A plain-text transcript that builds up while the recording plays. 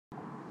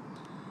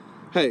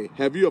Hey,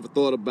 have you ever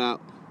thought about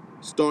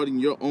starting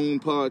your own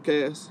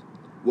podcast?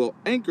 Well,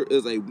 Anchor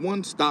is a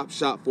one-stop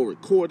shop for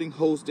recording,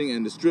 hosting,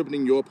 and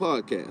distributing your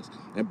podcast.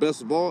 And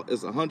best of all,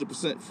 it's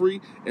 100% free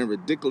and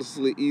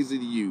ridiculously easy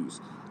to use.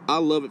 I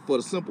love it for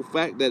the simple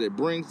fact that it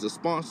brings the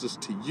sponsors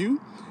to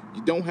you.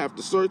 You don't have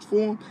to search for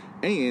them,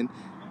 and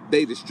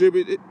they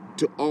distribute it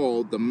to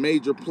all the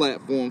major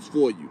platforms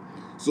for you.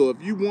 So if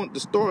you want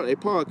to start a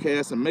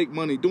podcast and make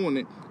money doing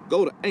it,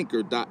 go to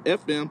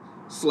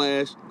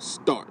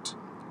anchor.fm/start.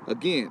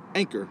 Again,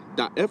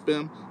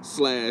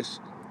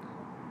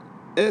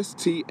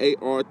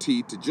 anchor.fm/START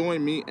to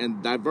join me and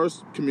the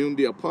diverse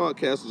community of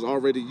podcasters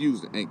already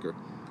using Anchor.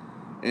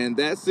 And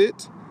that's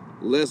it.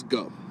 Let's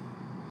go.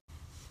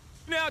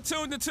 Now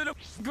tuned into the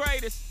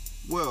greatest.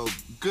 Well,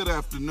 good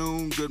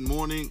afternoon, good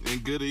morning,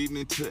 and good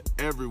evening to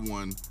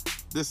everyone.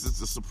 This is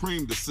the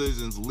Supreme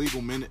Decisions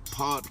Legal Minute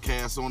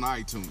podcast on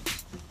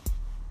iTunes.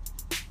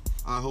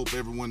 I hope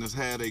everyone has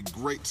had a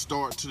great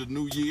start to the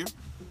new year.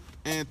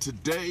 And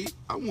today,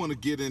 I want to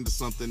get into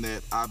something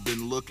that I've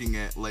been looking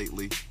at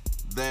lately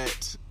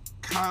that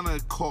kind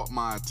of caught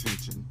my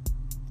attention.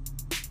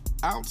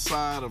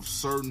 Outside of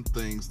certain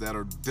things that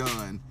are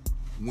done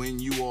when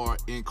you are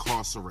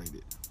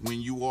incarcerated,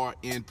 when you are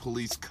in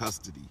police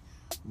custody,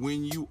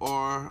 when you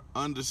are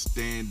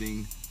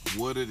understanding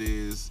what it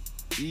is,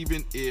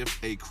 even if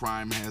a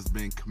crime has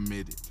been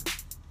committed.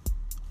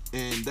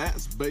 And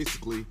that's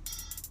basically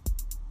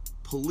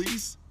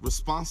police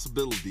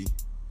responsibility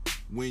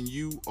when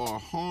you are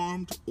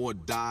harmed or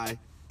die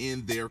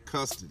in their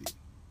custody.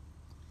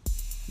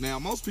 Now,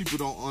 most people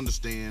don't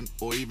understand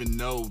or even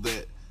know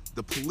that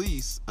the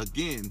police,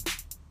 again,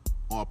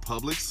 are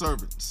public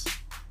servants.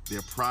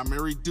 Their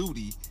primary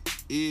duty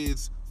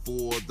is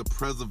for the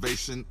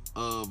preservation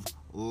of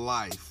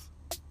life.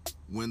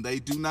 When they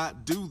do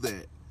not do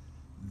that,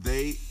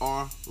 they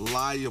are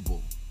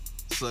liable,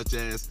 such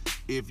as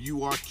if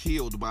you are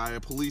killed by a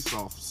police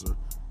officer,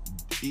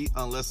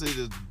 unless it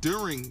is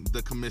during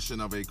the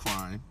commission of a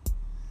crime,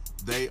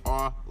 they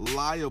are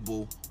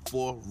liable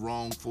for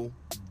wrongful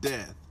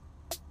death.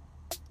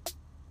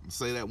 I'll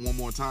say that one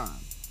more time.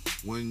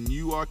 When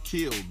you are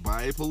killed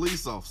by a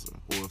police officer,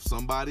 or if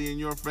somebody in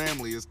your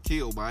family is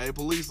killed by a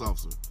police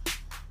officer,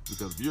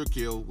 because if you're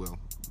killed, well,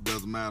 it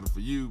doesn't matter for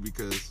you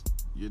because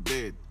you're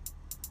dead.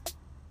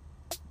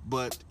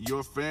 But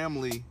your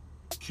family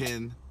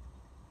can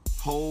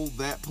hold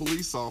that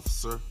police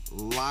officer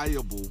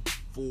liable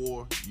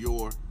for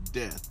your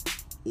death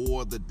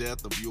or the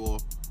death of your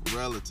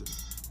relative.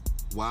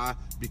 Why?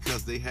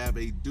 Because they have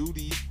a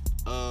duty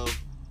of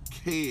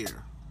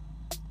care.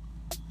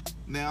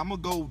 Now, I'm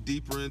going to go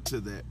deeper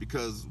into that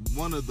because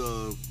one of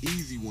the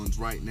easy ones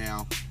right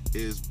now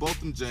is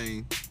Botham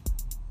Jane,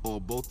 or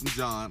Botham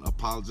John,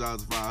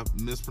 apologize if I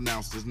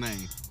mispronounced his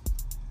name,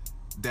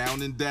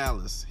 down in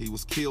Dallas. He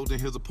was killed in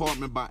his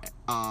apartment by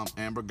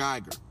Amber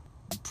Geiger.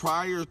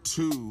 Prior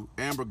to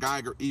Amber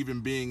Geiger even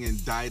being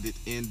indicted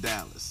in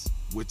Dallas,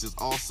 which is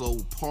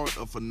also part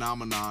of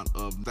phenomenon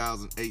of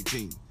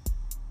 2018,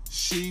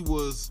 she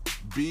was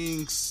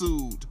being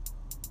sued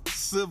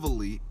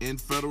civilly in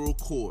federal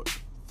court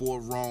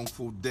for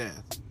wrongful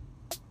death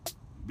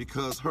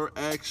because her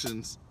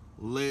actions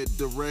led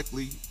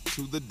directly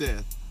to the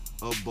death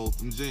of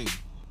Botham Jean.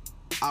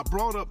 I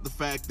brought up the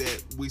fact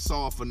that we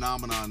saw a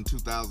phenomenon in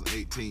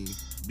 2018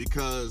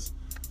 because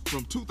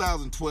from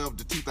 2012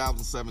 to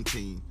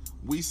 2017,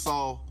 we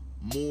saw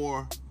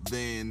more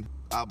than,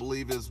 I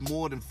believe it's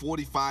more than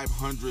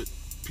 4,500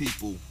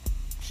 people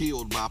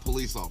killed by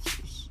police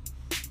officers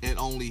and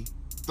only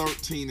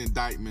 13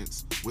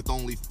 indictments with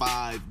only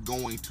 5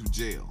 going to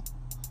jail.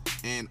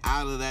 And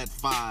out of that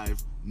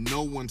 5,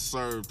 no one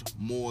served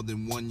more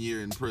than 1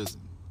 year in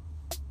prison.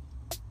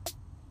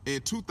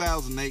 In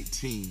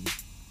 2018,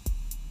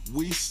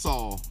 we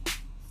saw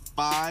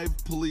 5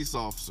 police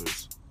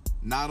officers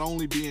not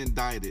only be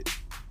indicted,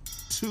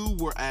 2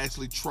 were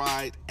actually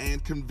tried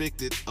and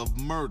convicted of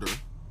murder,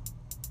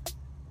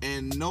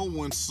 and no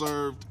one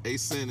served a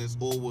sentence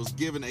or was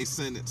given a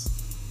sentence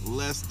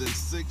less than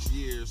 6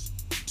 years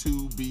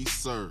to be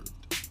served.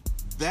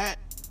 That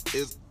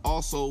is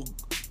also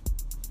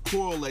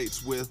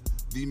correlates with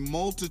the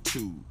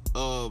multitude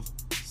of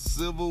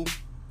civil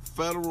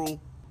federal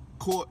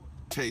court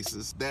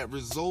cases that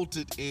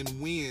resulted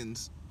in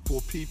wins for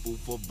people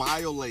for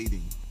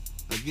violating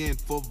the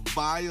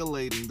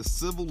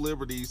civil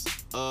liberties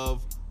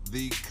of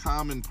the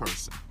common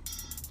person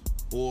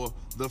or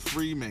the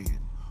free man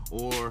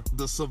or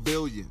the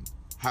civilian,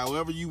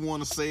 however you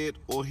want to say it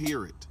or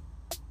hear it.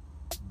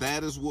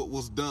 That is what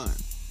was done.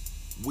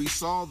 We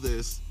saw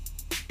this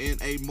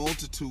in a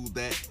multitude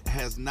that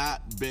has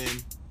not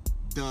been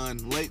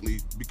done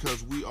lately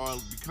because we are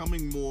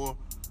becoming more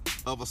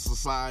of a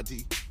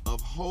society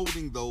of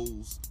holding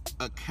those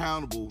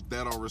accountable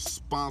that are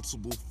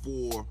responsible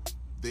for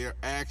their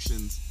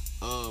actions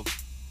of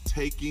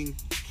taking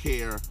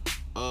care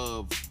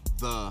of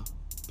the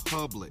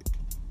public.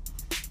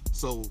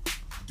 So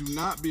do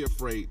not be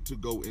afraid to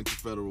go into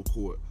federal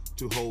court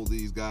to hold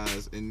these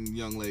guys and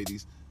young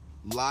ladies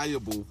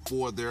liable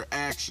for their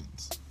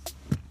actions.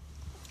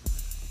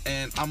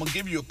 And I'm gonna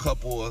give you a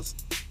couple of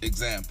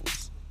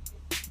examples.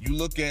 You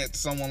look at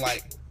someone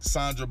like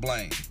Sandra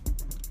Bland.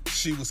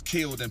 She was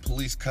killed in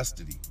police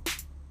custody.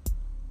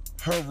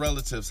 Her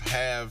relatives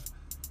have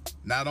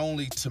not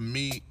only to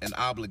me an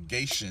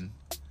obligation,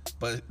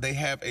 but they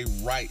have a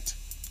right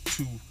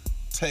to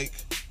take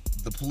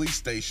the police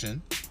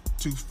station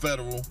to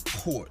federal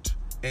court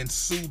and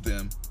sue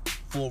them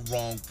for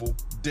wrongful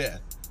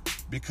death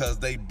because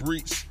they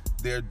breached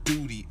their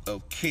duty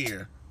of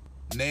care.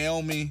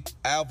 Naomi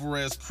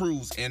Alvarez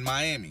Cruz in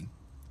Miami,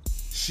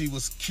 she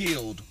was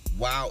killed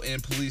while in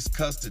police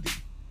custody.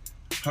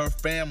 Her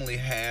family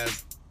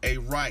has a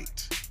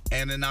right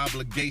and an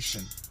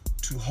obligation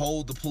to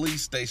hold the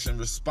police station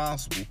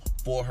responsible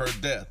for her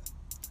death.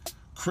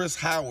 Chris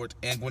Howard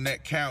in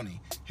Gwinnett County,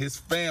 his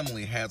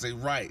family has a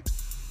right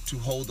to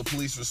hold the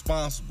police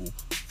responsible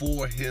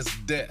for his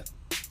death.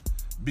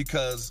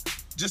 Because,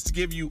 just to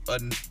give you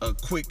a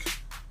quick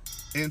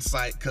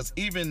insight, because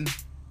even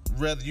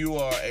whether you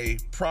are a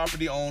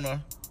property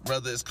owner,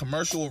 whether it's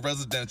commercial or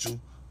residential,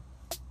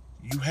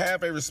 you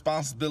have a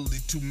responsibility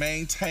to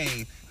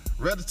maintain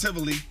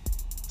relatively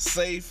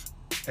safe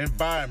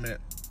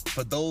environment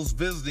for those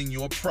visiting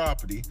your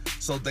property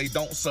so they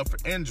don't suffer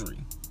injury,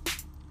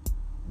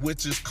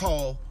 which is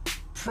called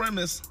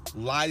premise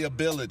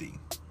liability,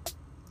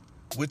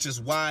 which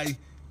is why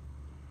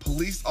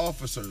police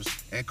officers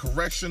and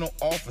correctional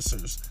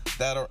officers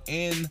that are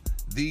in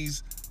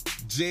these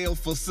jail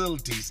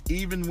facilities,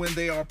 even when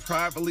they are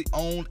privately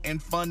owned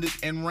and funded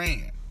and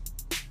ran,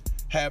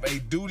 have a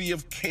duty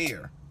of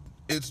care.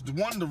 It's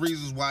one of the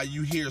reasons why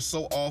you hear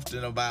so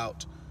often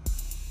about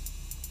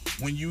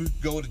when you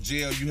go to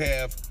jail, you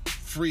have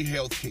free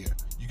health care.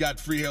 You got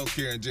free health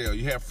care in jail.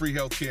 You have free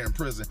health care in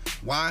prison.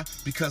 Why?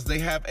 Because they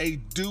have a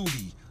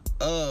duty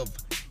of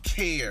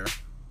care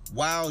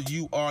while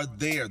you are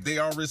there. They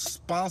are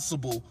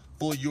responsible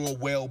for your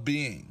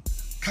well-being.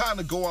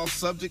 Kind of go off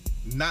subject,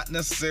 not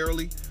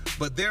necessarily,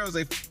 but there is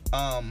a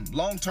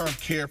long-term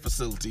care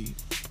facility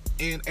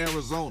in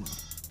Arizona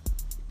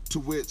to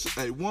which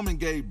a woman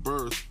gave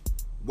birth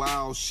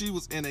while she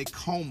was in a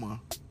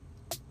coma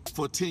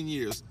for 10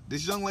 years.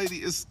 This young lady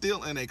is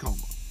still in a coma.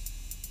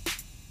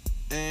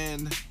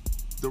 And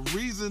the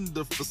reason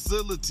the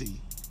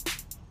facility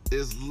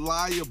is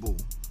liable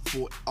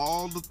for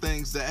all the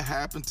things that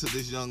happened to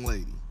this young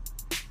lady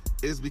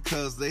is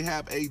because they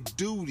have a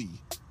duty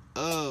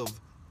of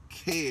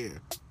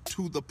care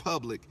to the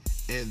public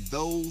and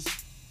those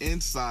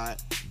inside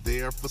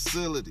their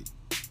facility.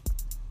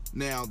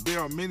 Now, there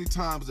are many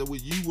times that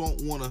you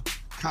won't want to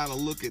kind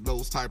of look at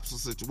those types of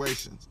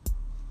situations.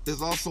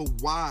 It's also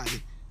why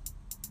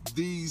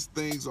these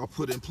things are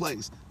put in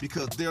place,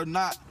 because they're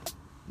not,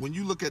 when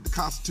you look at the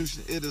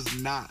Constitution, it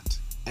is not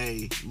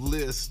a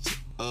list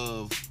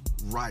of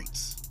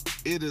rights.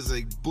 It is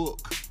a book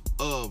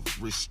of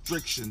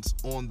restrictions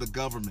on the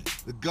government.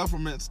 The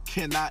government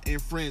cannot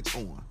infringe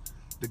on.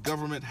 The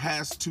government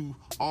has to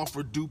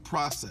offer due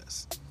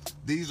process.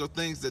 These are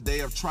things that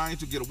they are trying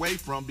to get away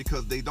from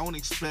because they don't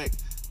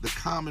expect the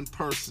common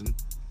person,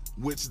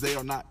 which they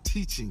are not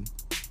teaching,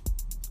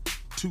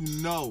 to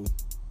know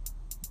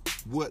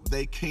what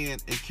they can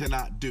and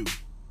cannot do.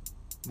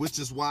 Which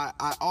is why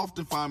I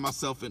often find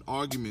myself in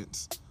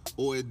arguments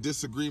or in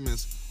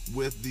disagreements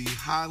with the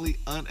highly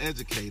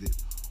uneducated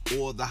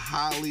or the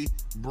highly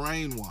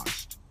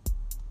brainwashed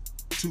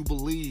to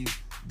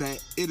believe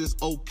that it is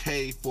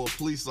okay for a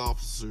police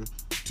officer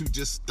to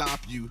just stop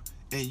you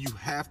and you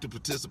have to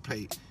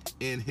participate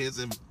in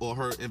his or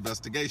her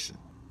investigation,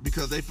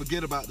 because they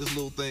forget about this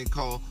little thing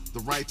called the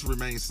right to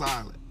remain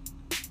silent.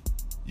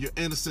 You're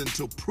innocent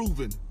until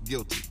proven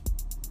guilty.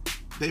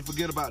 They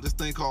forget about this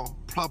thing called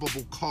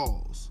probable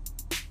cause.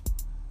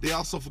 They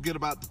also forget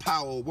about the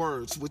power of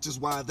words, which is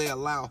why they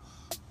allow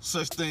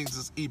such things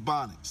as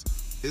ebonics.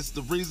 It's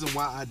the reason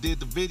why I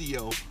did the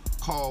video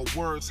called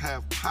Words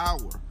Have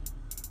Power,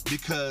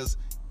 because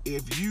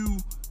if you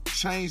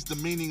change the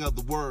meaning of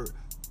the word,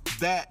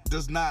 that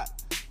does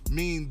not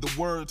mean the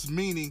word's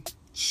meaning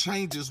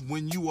changes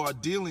when you are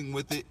dealing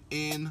with it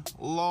in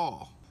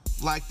law.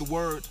 Like the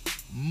word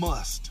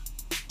must.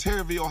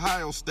 Terry v.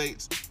 Ohio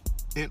states,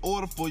 in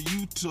order for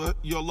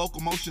your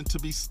locomotion to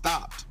be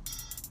stopped,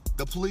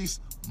 the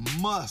police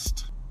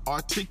must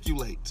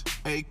articulate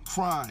a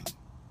crime,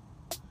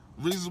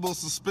 reasonable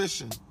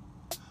suspicion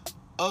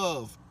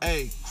of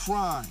a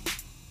crime.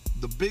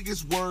 The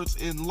biggest words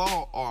in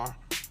law are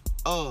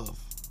of,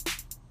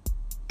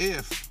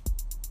 if,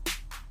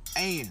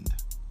 and,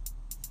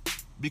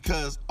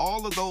 because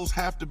all of those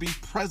have to be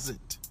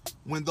present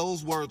when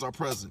those words are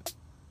present.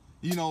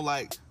 You know,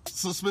 like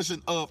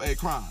suspicion of a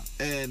crime,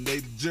 and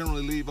they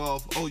generally leave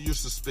off, oh, you're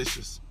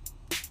suspicious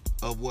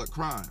of what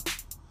crime?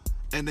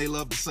 And they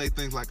love to say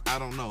things like, I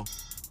don't know.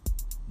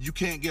 You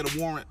can't get a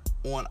warrant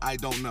on I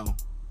don't know.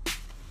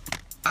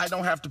 I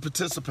don't have to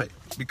participate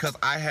because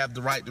I have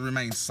the right to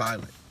remain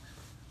silent.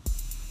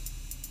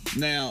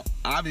 Now,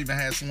 I've even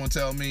had someone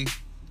tell me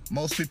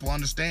most people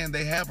understand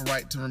they have a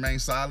right to remain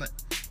silent.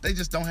 They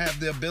just don't have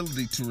the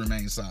ability to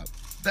remain silent.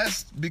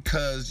 That's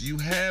because you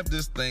have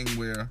this thing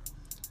where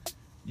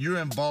you're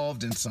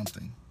involved in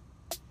something,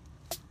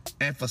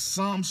 and for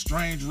some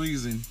strange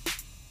reason,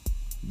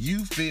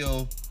 you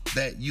feel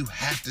that you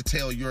have to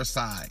tell your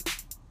side.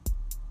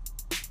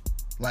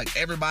 Like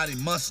everybody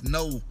must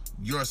know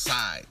your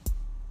side.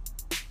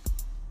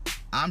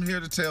 I'm here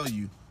to tell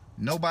you,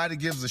 nobody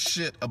gives a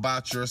shit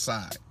about your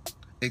side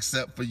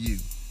except for you.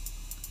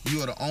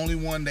 You are the only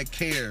one that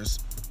cares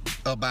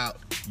about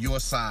your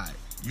side.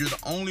 You're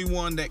the only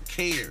one that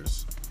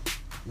cares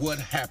what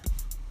happened.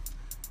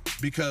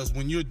 Because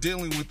when you're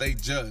dealing with a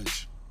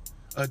judge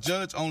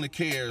only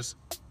cares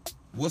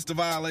what's the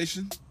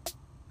violation,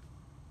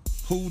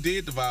 who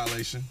did the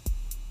violation,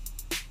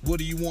 what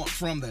do you want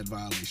from that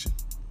violation.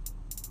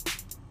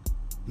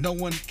 No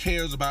one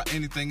cares about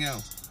anything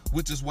else,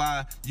 which is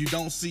why you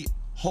don't see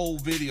whole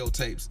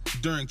videotapes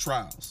during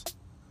trials,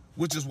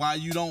 which is why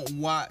you don't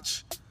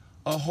watch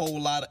a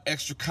whole lot of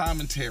extra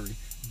commentary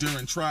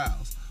during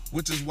trials,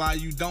 which is why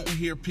you don't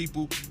hear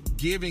people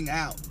giving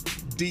out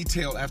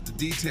detail after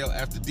detail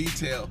after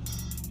detail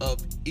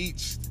of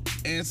each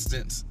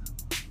instance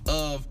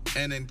of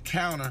an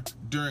encounter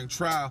during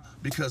trial,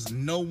 because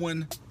no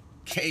one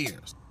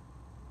cares.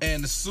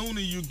 And the sooner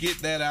you get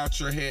that out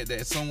your head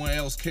that someone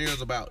else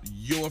cares about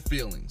your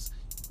feelings,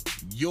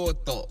 your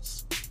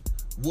thoughts,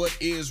 what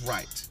is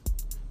right.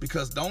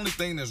 Because the only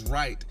thing that's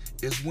right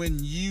is when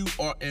you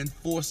are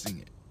enforcing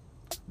it,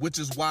 which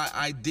is why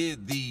I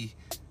did the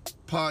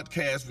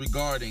podcast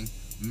regarding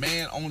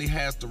man only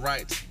has the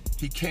rights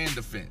he can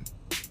defend,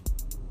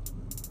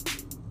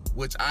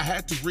 which I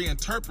had to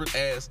reinterpret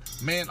as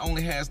man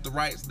only has the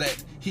rights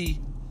that he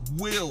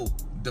will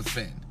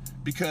defend.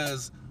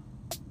 Because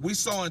we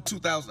saw in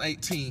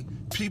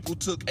 2018, people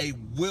took a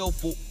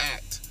willful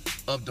act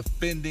of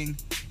defending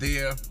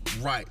their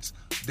rights.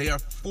 They are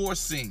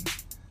forcing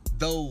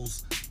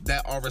those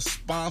that are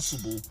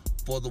responsible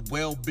for the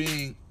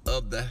well-being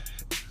of the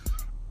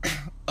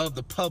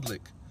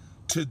public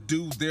to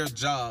do their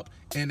job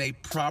in a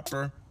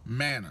proper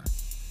manner.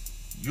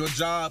 Your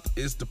job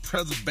is the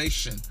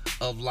preservation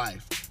of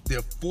life.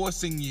 They're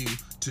forcing you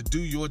to do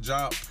your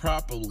job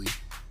properly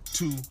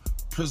to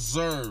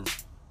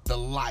preserve the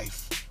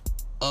life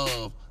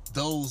of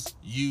those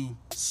you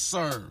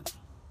serve.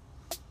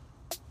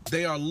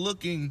 They are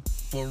looking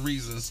for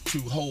reasons to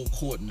hold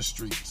court in the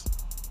streets.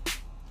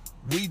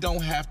 We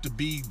don't have to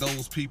be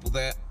those people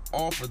that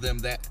offer them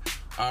that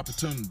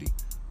opportunity.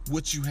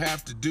 What you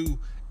have to do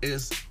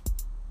is,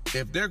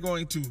 if they're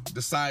going to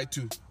decide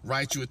to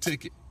write you a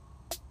ticket,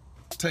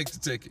 take the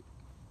ticket,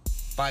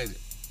 fight it.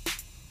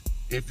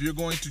 If you're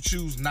going to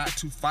choose not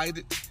to fight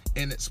it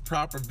in its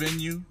proper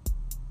venue,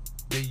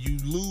 then you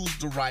lose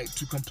the right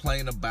to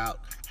complain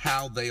about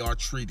how they are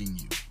treating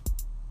you.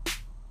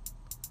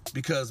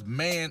 Because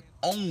man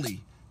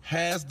only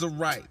has the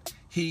right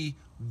he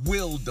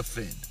will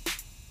defend.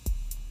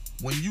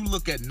 When you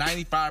look at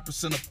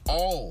 95% of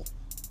all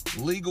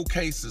legal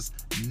cases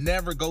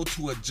never go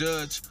to a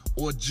judge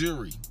or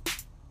jury,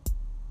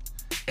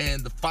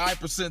 and the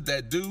 5%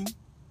 that do,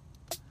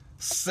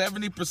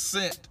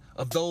 70%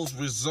 of those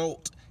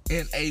result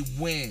in a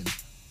win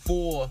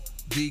for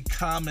the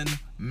common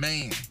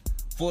man,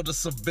 for the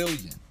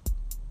civilian.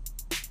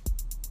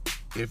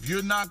 If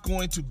you're not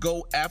going to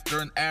go after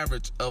an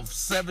average of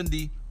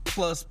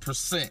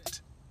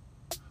 70+%,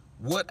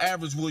 what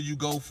average will you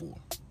go for?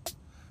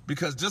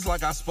 Because just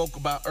like I spoke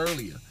about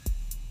earlier,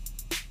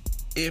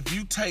 if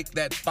you take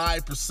that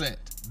 5%,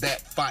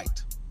 that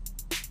fight,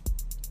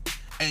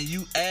 and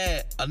you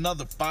add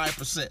another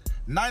 5%,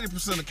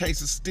 90% of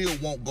cases still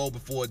won't go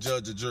before a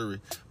judge or jury.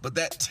 But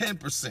that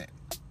 10%,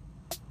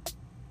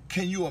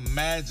 can you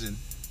imagine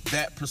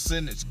that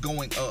percentage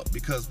going up?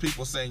 Because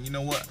people are saying, you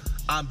know what,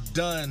 I'm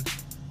done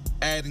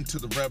adding to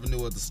the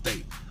revenue of the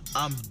state.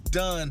 I'm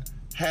done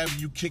having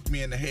you kick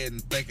me in the head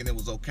and thinking it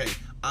was okay.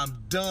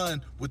 I'm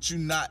done with you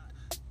not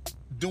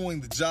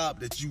doing the job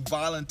that you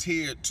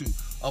volunteered to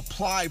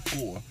apply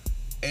for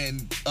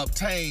and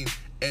obtain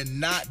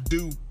and not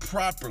do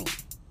properly.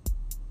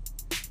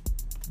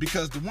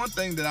 Because the one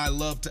thing that I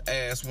love to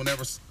ask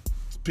whenever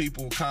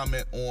people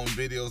comment on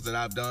videos that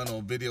I've done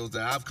or videos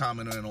that I've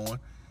commented on,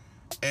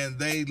 and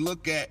they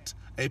look at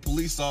a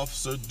police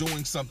officer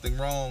doing something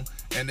wrong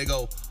and they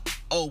go,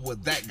 oh, well,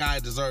 that guy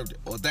deserved it,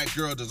 or that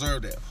girl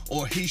deserved it,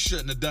 or he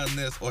shouldn't have done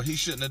this, or he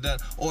shouldn't have done,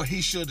 or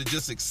he should have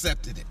just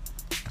accepted it.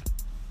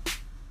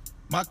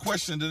 My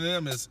question to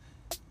them is,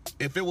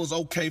 if it was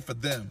okay for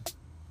them,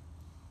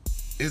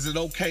 is it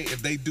okay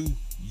if they do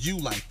you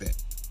like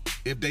that?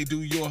 If they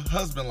do your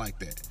husband like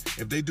that?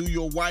 If they do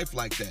your wife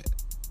like that?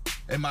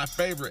 And my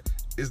favorite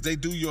is they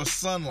do your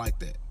son like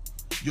that,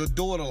 your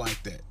daughter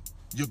like that,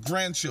 your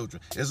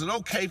grandchildren. Is it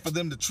okay for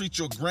them to treat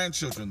your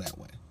grandchildren that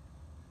way?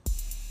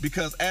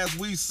 Because as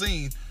we've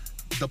seen,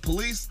 the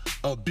police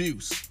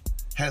abuse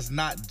has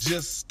not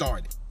just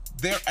started.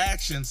 Their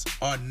actions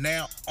are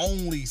now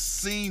only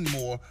seen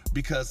more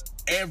because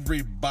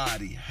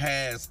everybody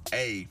has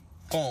a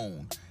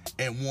phone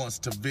and wants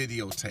to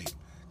videotape.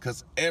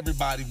 Because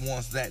everybody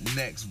wants that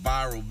next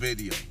viral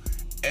video.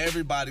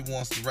 Everybody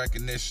wants the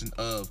recognition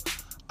of,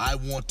 I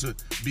want to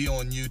be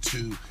on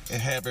YouTube and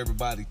have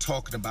everybody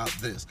talking about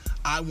this.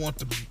 I want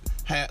to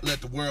let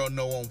the world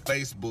know on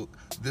Facebook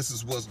this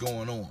is what's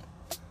going on.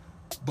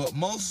 But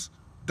most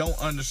don't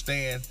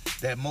understand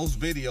that most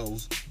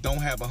videos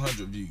don't have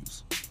 100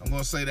 views. I'm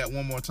going to say that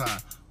one more time.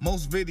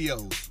 Most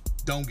videos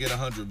don't get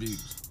 100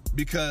 views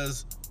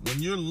because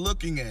when you're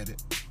looking at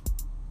it,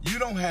 you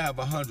don't have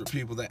 100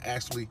 people that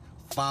actually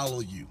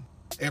follow you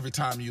every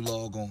time you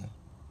log on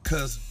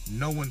because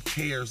no one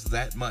cares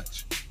that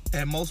much.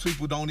 And most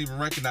people don't even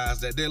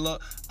recognize that.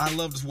 I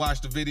love to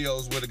watch the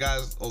videos where the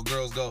guys or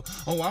girls go,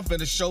 oh, I'm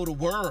finna show the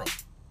world.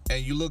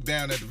 And you look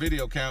down at the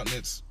video count and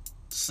it's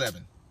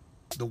 7.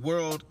 The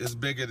world is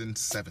bigger than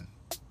 7.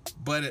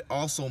 But it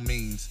also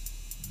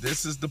means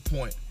this is the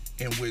point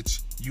in which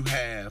you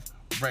have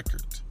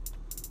record.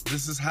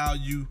 This is how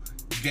you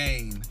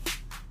gain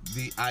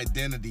the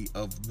identity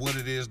of what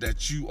it is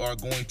that you are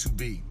going to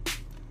be.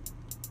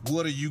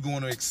 What are you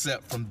going to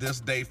accept from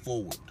this day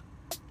forward?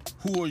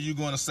 Who are you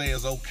going to say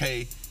is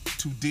okay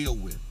to deal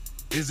with?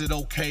 Is it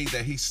okay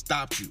that he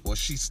stopped you or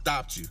she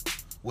stopped you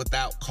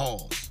without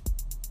cause?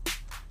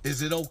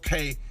 Is it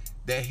okay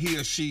that he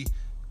or she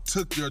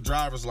took your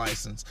driver's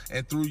license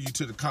and threw you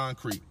to the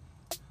concrete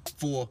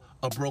for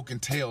a broken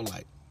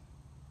taillight?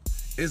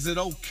 Is it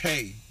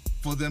okay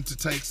for them to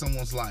take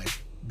someone's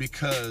life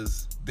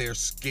because they're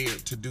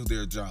scared to do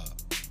their job?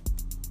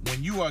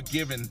 When you are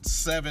given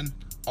 7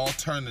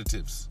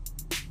 alternatives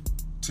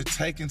to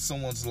taking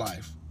someone's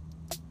life,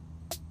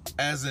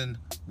 as in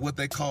what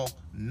they call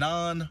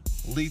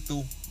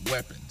non-lethal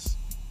weapons,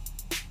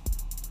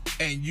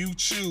 and you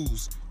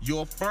choose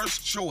your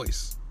first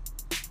choice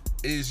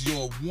is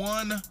your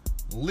one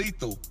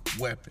lethal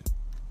weapon,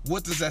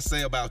 what does that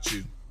say about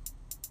you?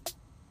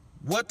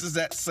 What does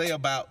that say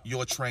about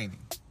your training?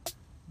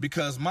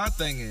 Because my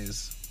thing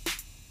is,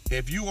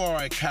 if you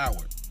are a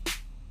coward,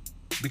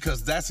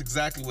 because that's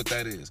exactly what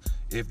that is.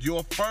 If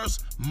your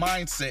first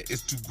mindset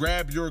is to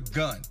grab your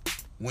gun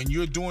when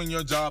you're doing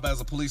your job as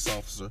a police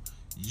officer,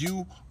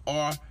 you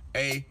are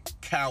a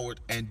coward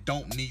and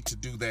don't need to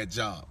do that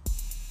job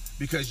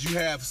because you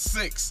have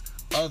 6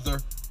 other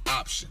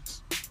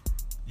options.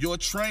 Your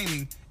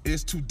training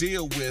is to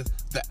deal with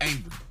the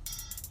angry.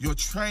 Your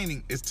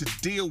training is to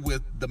deal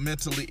with the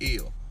mentally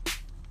ill.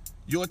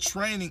 Your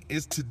training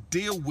is to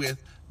deal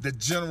with the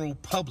general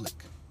public.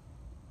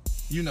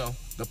 You know,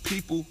 the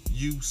people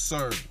you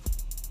serve.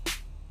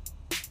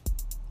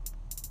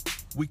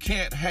 We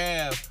can't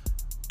have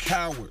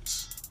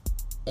cowards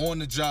on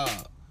the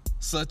job,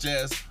 such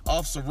as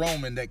Officer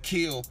Roman that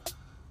killed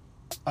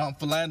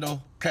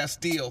Philando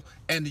Castile,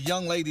 and the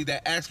young lady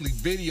that actually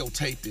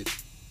videotaped it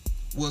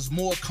was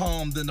more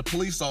calm than the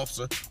police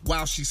officer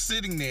while she's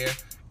sitting there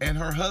and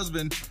her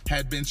husband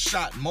had been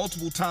shot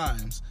multiple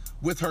times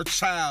with her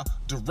child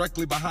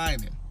directly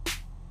behind him.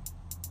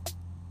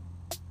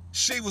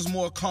 She was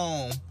more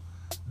calm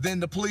than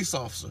the police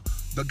officer,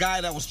 the guy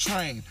that was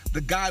trained,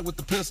 the guy with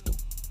the pistol.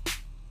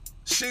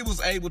 She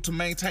was able to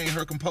maintain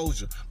her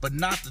composure, but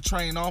not the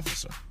trained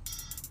officer.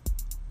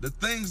 The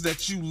things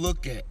that you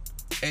look at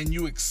and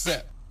you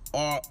accept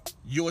are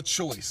your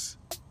choice.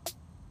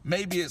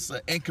 Maybe it's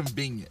an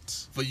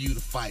inconvenience for you to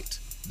fight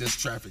this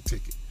traffic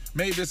ticket.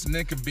 Maybe it's an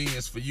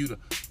inconvenience for you to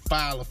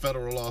file a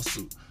federal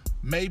lawsuit.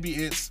 Maybe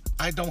it's,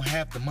 I don't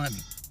have the money.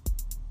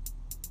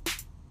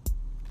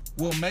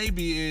 Well,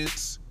 maybe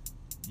it's,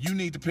 you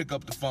need to pick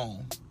up the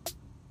phone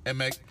and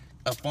make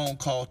a phone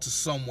call to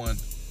someone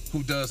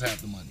who does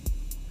have the money.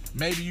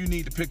 Maybe you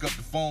need to pick up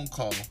the phone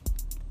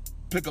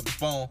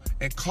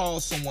and call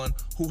someone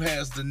who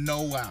has the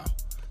know-how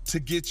to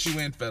get you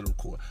in federal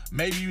court.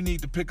 Maybe you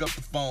need to pick up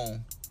the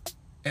phone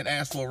and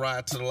ask for a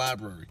ride to the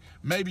library.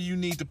 Maybe you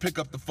need to pick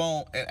up the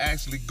phone and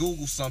actually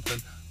Google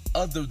something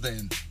other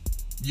than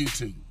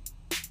YouTube.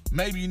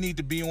 Maybe you need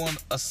to be on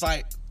a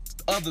site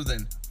other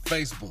than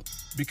Facebook.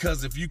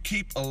 Because if you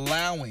keep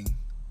allowing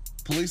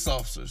police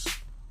officers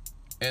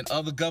and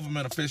other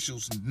government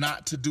officials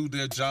not to do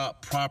their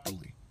job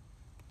properly,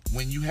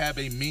 when you have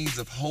a means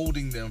of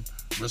holding them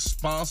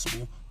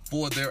responsible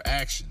for their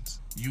actions,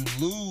 you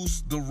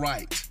lose the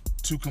right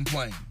to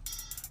complain.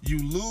 You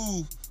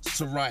lose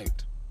the right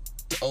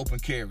to open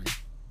carry.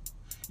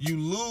 You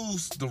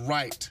lose the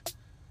right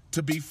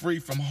to be free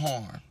from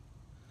harm.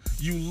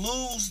 You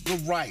lose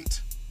the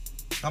right.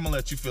 I'm gonna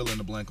let you fill in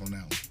the blank on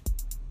that one.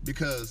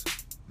 Because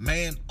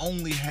man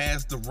only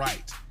has the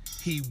right.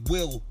 He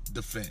will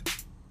defend.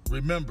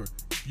 Remember,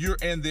 you're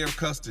in their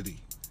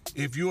custody.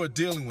 If you are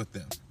dealing with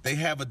them, they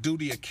have a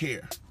duty of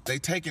care. They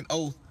take an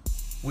oath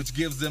which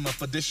gives them a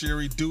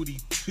fiduciary duty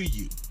to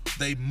you.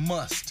 They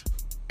must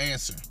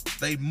answer.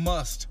 They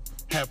must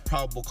have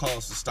probable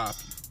cause to stop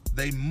you.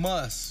 They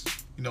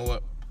must, you know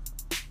what?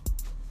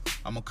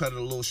 I'm gonna cut it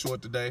a little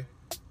short today,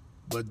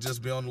 but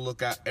just be on the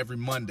lookout every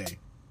Monday,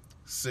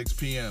 6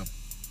 p.m.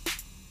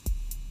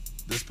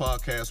 This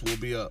podcast will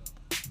be up.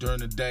 During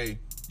the day,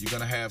 you're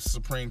gonna have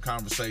Supreme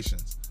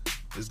Conversations.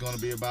 It's gonna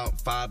be about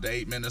 5 to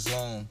 8 minutes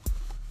long,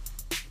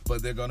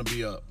 but they're gonna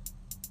be up.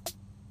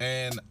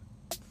 And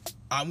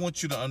I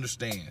want you to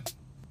understand,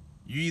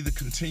 you either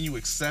continue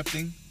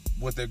accepting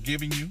what they're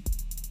giving you,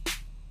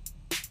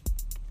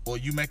 or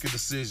you make a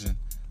decision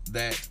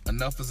that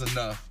enough is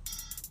enough,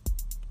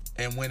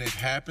 and when it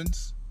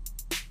happens,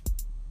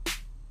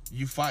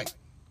 you fight.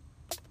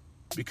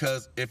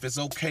 Because if it's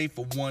okay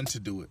for one to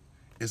do it,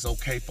 it's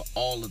okay for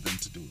all of them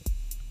to do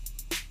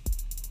it.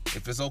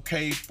 If it's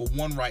okay for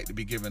one right to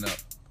be given up,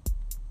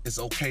 it's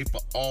okay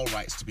for all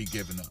rights to be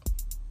given up.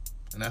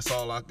 And that's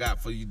all I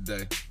got for you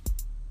today.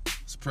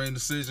 Supreme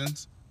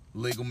Decisions,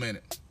 Legal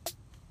Minute.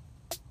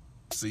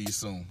 See you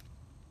soon.